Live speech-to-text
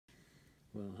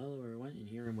Well, hello everyone, and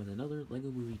here I'm with another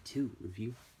LEGO Movie 2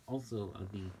 review, also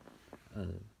of the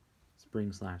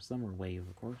spring/summer wave,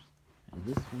 of course. And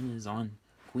this one is on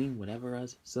Queen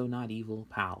Whatevera's So Not Evil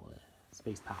Palace,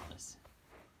 Space Palace.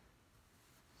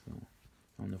 So,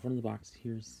 on the front of the box,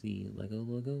 here's the LEGO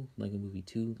logo, LEGO Movie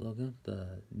 2 logo, the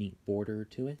neat border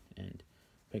to it, and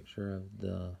picture of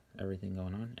the everything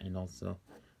going on, and also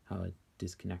how it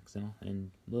disconnects and all,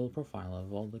 and little profile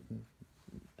of all the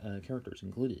characters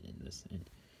included in this, and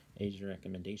age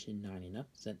recommendation 9 and up,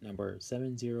 set number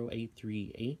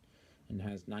 70838, and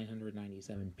has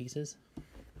 997 pieces.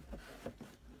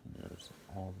 And there's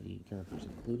all the characters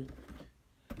included,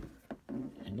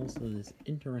 and also this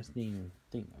interesting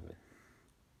thing of it,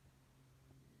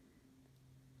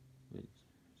 which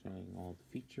showing all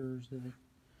the features of it.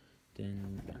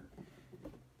 Then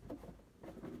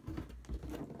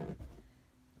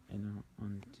and now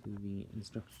onto the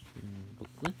instruction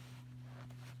booklet.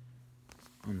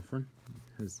 On the front,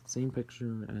 it has the same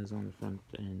picture as on the front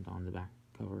and on the back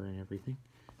cover and everything.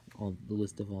 All the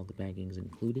list of all the baggings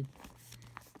included.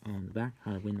 On the back,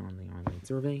 how to win on the online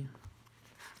survey.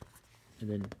 And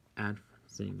then ad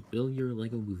saying build your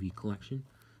LEGO Movie collection,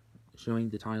 showing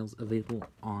the titles available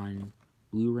on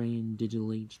Blu-ray and digital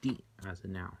HD as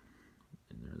of now.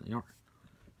 And there they are.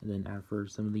 And then ad for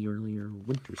some of the earlier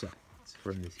winter sets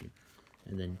from this year.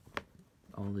 And then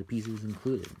all the pieces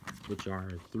included, which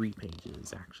are 3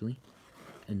 pages actually,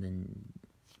 and then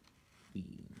the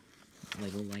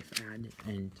LEGO Life ad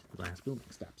and last building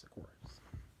steps, of course.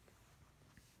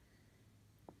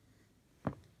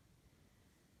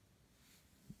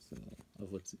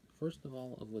 So, first of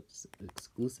all, what's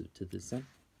exclusive to this set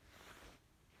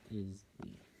is the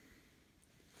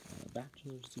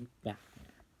Bachelor Suit Batman.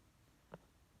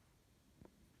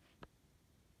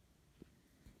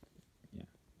 Yeah,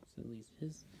 so at least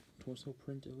his torso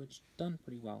print, which done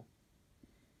pretty well.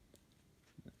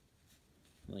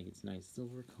 Like, it's nice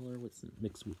silver color with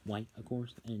mixed with white, of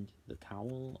course, and the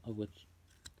cowl, of which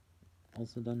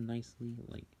also done nicely,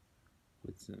 like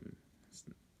with some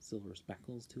silver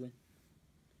speckles to it.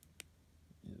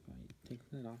 If I take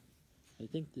that off, I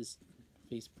think this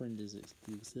face print is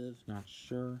exclusive, not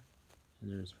sure.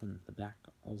 And there's from the back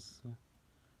also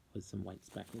with some white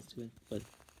speckles to it. But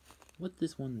what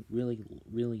this one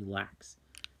really lacks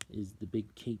is the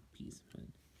big cape piece.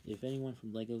 If anyone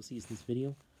from LEGO sees this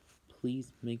video,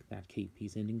 please make that cape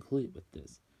piece and include it with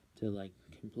this to like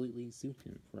completely suit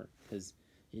him for it, because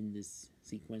in this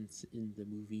sequence in the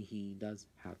movie he does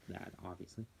have that,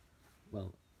 obviously.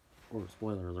 Well, or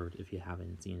spoiler alert if you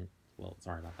haven't seen it. Well,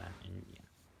 sorry about that. And yeah,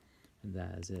 and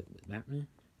that is it with Batman.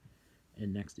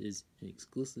 And next is an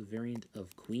exclusive variant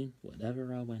of Queen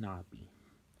Whatevera Wanabe.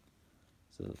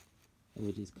 So,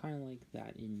 which is kind of like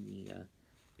that in the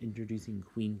introducing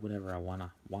Queen Whatever I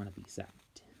wanna be set,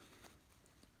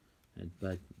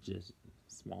 but just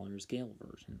smaller scale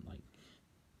version, like,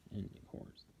 and of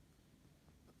course,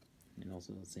 and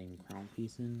also the same crown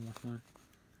piece and whatnot.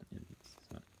 And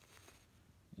so,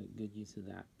 a good use of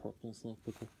that purple slope,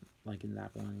 like in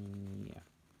that one, yeah,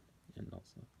 and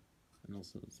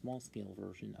also the small scale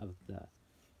version of the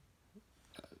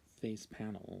face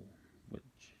panel,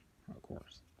 which of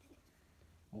course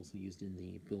also used in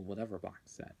the Build Whatever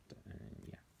box set, and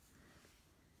yeah.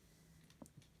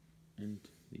 And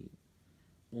the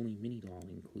only mini doll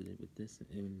included with this,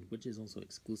 and which is also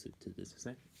exclusive to this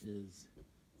set, is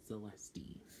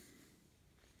Celeste,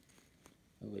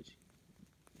 which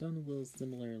done a little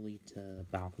similarly to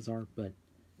Balthazar, but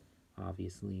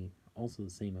obviously also the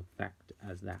same effect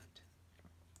as that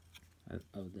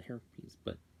of the hairpiece,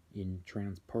 but in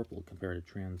trans purple compared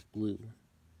to trans blue.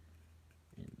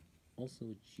 And also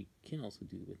what she can also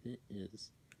do with it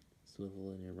is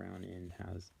swivel it around and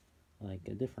has like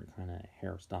a different kind of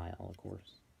hairstyle, of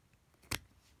course.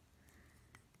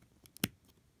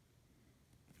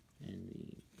 And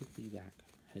the quickly back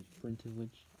head print, of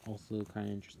which also kind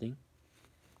of interesting,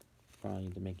 probably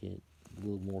to make it a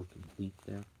little more complete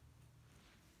there.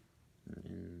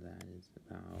 And that is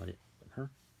about it with her.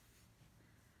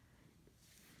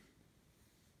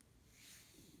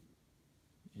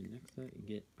 And next up, you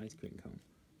get Ice Cream Cone,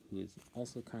 who is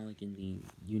also kind of like in the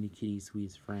Unikitty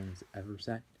Sweetest Friends Ever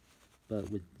set, but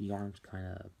with the arms kind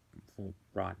of full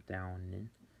brought down in.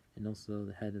 And also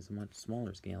the head is a much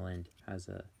smaller scale and has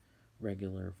a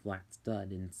regular flat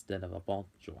stud instead of a ball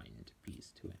joint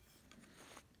piece to it.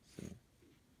 So,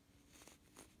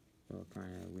 well,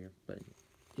 kind of weird, but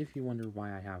if you wonder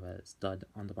why I have a stud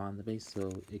on the bottom of the base,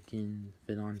 so it can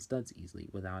fit on studs easily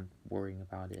without worrying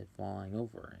about it falling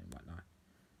over and whatnot.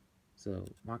 So,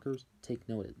 mockers, take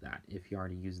note of that if you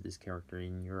already use this character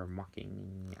in your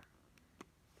mocking, yeah.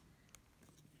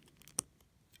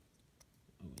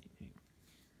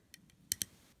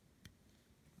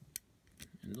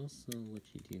 also what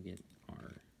you do get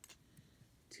are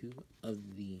two of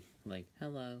the like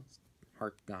hello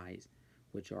heart guys,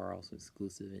 which are also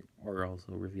exclusive and are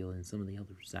also revealed in some of the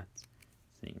other sets.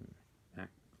 Same back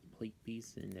plate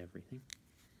piece and everything.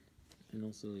 And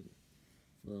also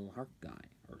little heart guy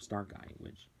or star guy,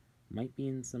 which might be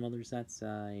in some other sets.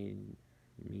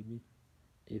 Maybe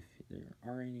if there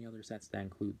are any other sets that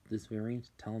include this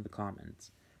variant, tell in the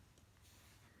comments.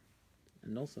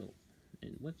 And also,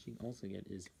 and what you also get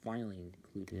is finally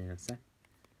included in a set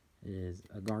is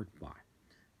a guard bot,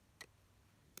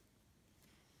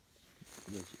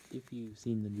 which if you've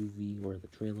seen the movie or the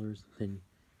trailers, then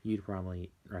you'd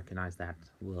probably recognize that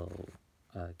little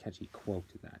catchy quote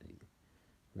that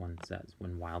one says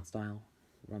when Wildstyle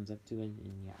runs up to it,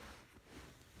 and yeah.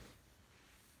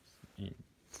 And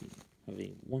see, have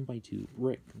a 1x2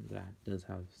 brick that does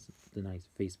have the nice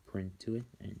face print to it,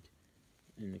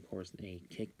 and of course a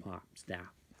kick pop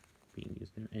staff being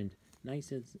used there, and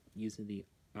nice use of the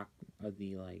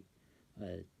like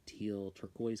teal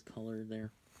turquoise color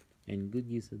there, and good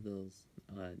use of those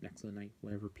Nexonite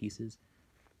whatever pieces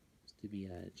to be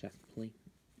a chest plate.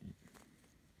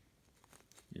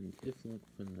 And if look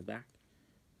from the back,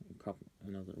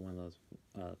 another one of those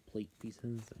plate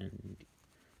pieces, and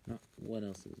what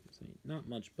else is it saying? Not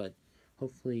much, but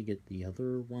hopefully you get the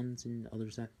other ones in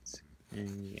other sets, and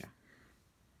yeah.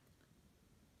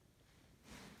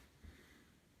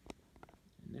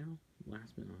 And now,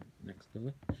 last but not next to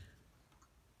it,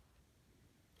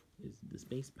 is the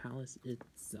Space Palace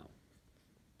itself.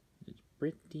 It's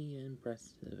pretty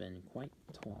impressive and quite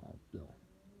tall, though.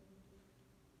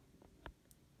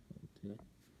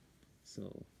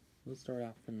 So, we'll start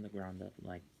off from the ground up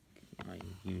like I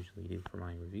usually do for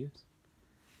my reviews.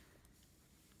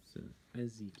 So,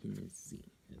 as you can see,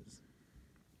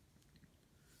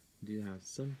 do have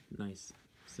some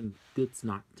good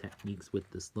snot techniques with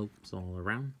the slopes all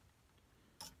around,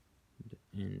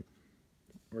 and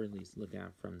or at least look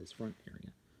at from this front area.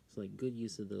 So, like good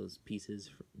use of those pieces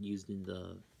used in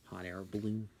the hot air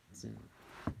balloons,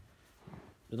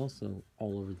 but also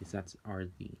all over the sets are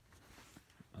the.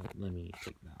 Let me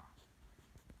take that off.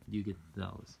 You get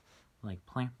those like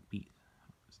plant pieces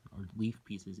or leaf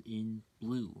pieces in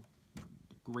blue.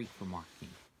 Great for marking.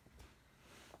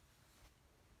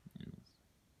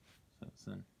 So it's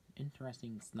an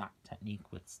interesting snot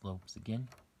technique with slopes again.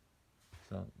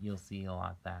 So you'll see a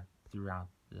lot of that throughout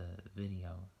the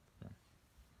video.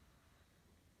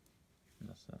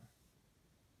 So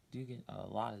do get a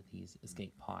lot of these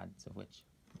escape pods, of which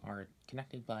are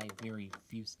connected by very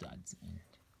few studs, and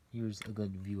here's a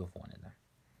good view of one in there.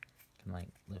 You can like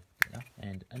lift it up,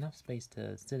 and enough space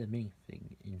to sit a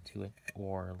minifig into it,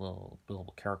 or a little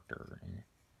buildable character in it.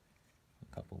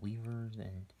 A couple levers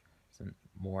and some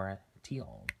more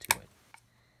teal to it.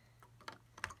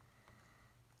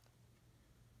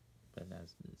 But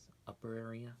that's this upper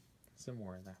area, some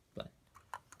more of that, but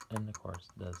and of course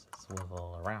does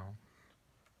swivel around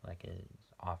like it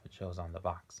often shows on the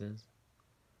boxes.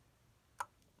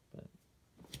 But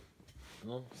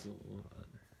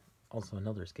also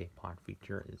another escape pod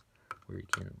feature is where you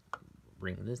can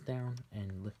bring this down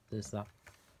and lift this up,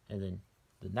 and then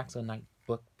the Nexonite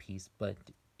book piece, but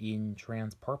in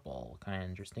trans purple, kind of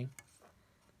interesting,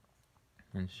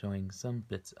 and showing some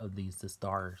bits of the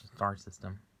star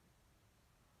system.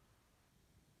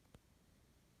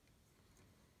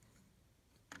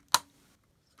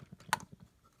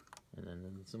 And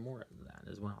then some more of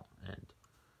that as well, and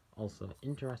also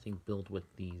interesting build with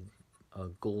these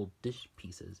gold dish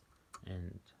pieces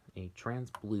and a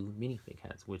trans blue minifig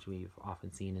heads, which we've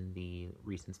often seen in the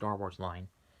recent Star Wars line,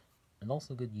 and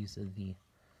also good use of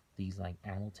these like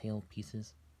animal tail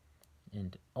pieces,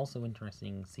 and also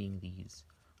interesting seeing these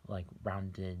like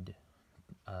rounded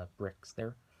bricks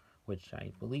there, which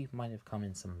I believe might have come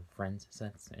in some Friends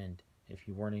sets, and if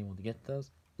you weren't able to get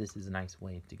those, this is a nice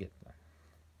way to get them.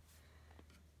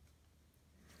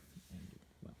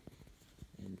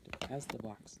 And as the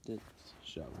box did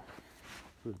show,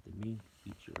 for the main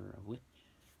feature of which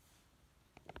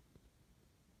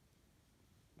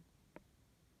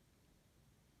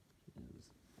is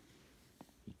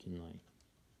you can like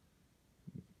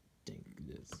take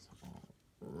this all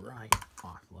right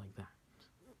off like that.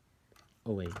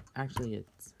 Oh wait, actually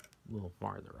it's a little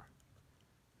farther up.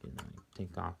 You can like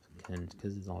take off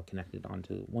because it's all connected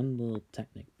onto one little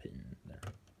Technic pin there,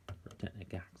 or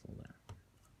Technic axle there.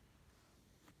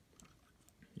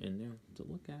 And now to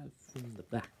look at it from the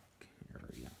back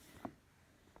area.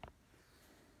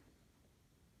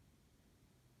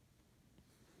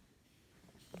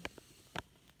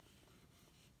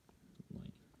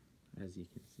 Like, as you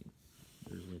can see,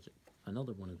 there's legit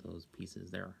another one of those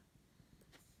pieces there.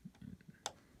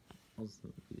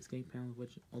 Also, the escape panel,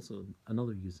 which also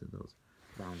another use of those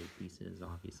rounded pieces,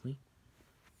 obviously.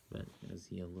 But I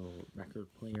see a little record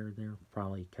player there,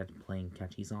 probably playing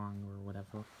catchy song or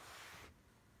whatever.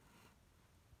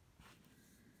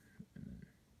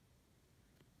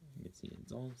 You can see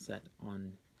it's all set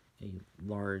on a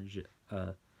large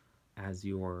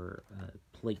azure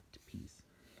plate piece,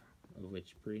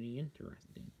 which pretty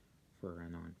interesting for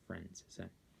an on Friends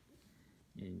set.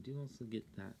 And you do also get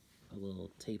that a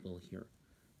little table here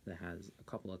that has a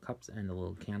couple of cups and a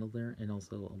little candle there, and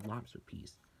also a lobster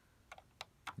piece,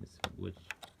 which,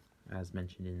 as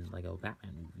mentioned in Lego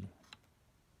Batman movie.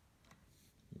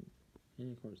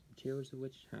 And of course, chairs of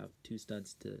which have two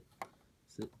studs to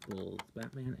sit both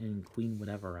Batman and Queen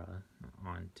Whatevera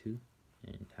on too,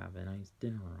 and have a nice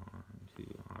dinner on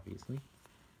too, obviously.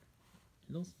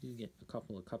 And also you get a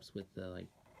couple of cups with the like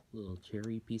little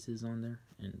cherry pieces on there,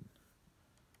 and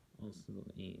also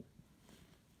a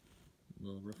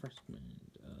little refreshment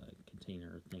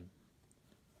container thing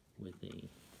with a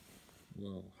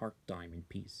little heart diamond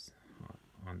piece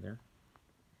on there,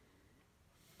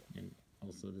 and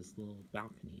also this little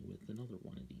balcony with another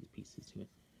one of these pieces to it,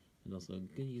 and also a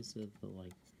good use of the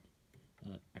like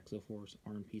Exoforce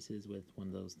arm pieces with one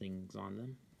of those things on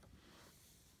them.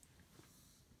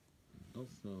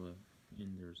 Also,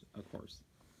 and there's of course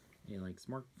a like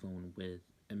smartphone with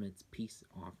Emmett's peace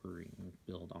offering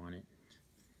built on it,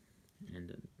 and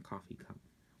a coffee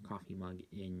coffee mug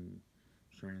in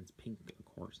Sharon's pink, of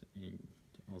course, and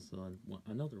also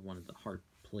another one of the heart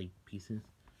plate pieces,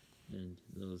 and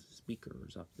those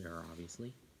speakers up there,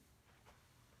 obviously.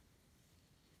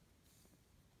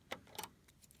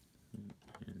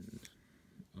 And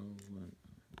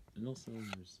and also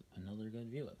there's another good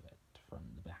view of it from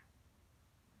the back.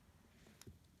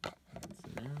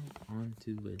 So now on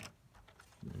to it.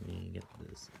 Let me get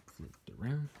this flipped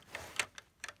around.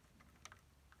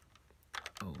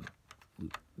 Oh,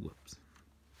 whoops.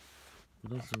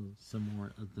 But also some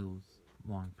more of those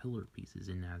long pillar pieces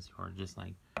in Asgard, just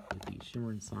like with the Shimmer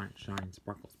and Shine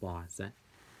Sparkle Splash set.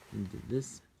 And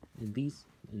these,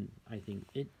 and I think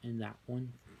it and that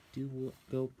one do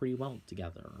go pretty well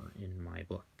together in my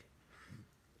book.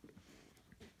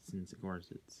 Since of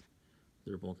course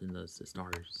they're both in the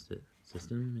Star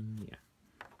system, and yeah.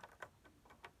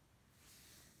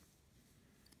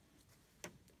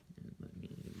 And let me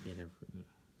get everything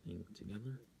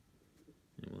together,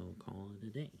 and we'll call it a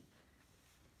day.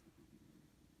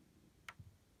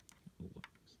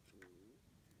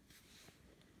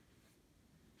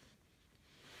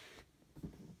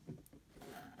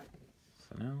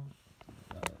 So now,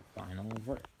 the final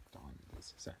verdict on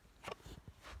this set.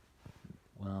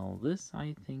 Well, this,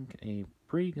 I think, a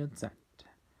pretty good set.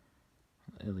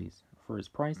 At least for its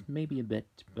price, maybe a bit,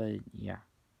 but yeah.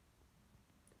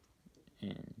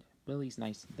 But at least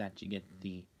nice that you get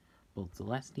the both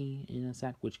Celeste in a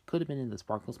set, which could have been in the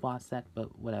Sparkle Splash set,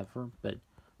 but whatever. But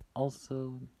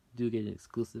also do get an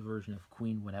exclusive version of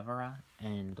Queen Whatevera,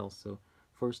 and also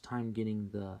first time getting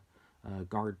the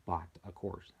Guard Bot, of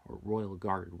course, or Royal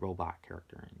Guard robot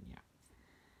character, and yeah.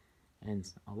 And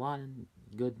a lot of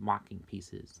good mocking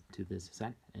pieces to this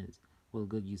set, and well,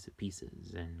 good use of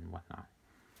pieces and whatnot.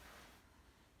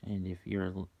 And if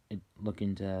you're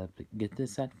looking to get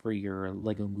this set for your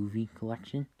Lego Movie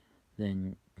collection,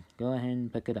 then go ahead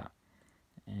and pick it up.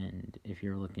 And if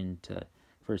you're looking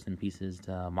for some pieces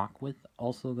to mock with,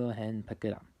 also go ahead and pick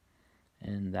it up.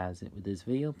 And that's it with this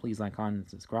video. Please like, comment, and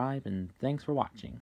subscribe, and thanks for watching.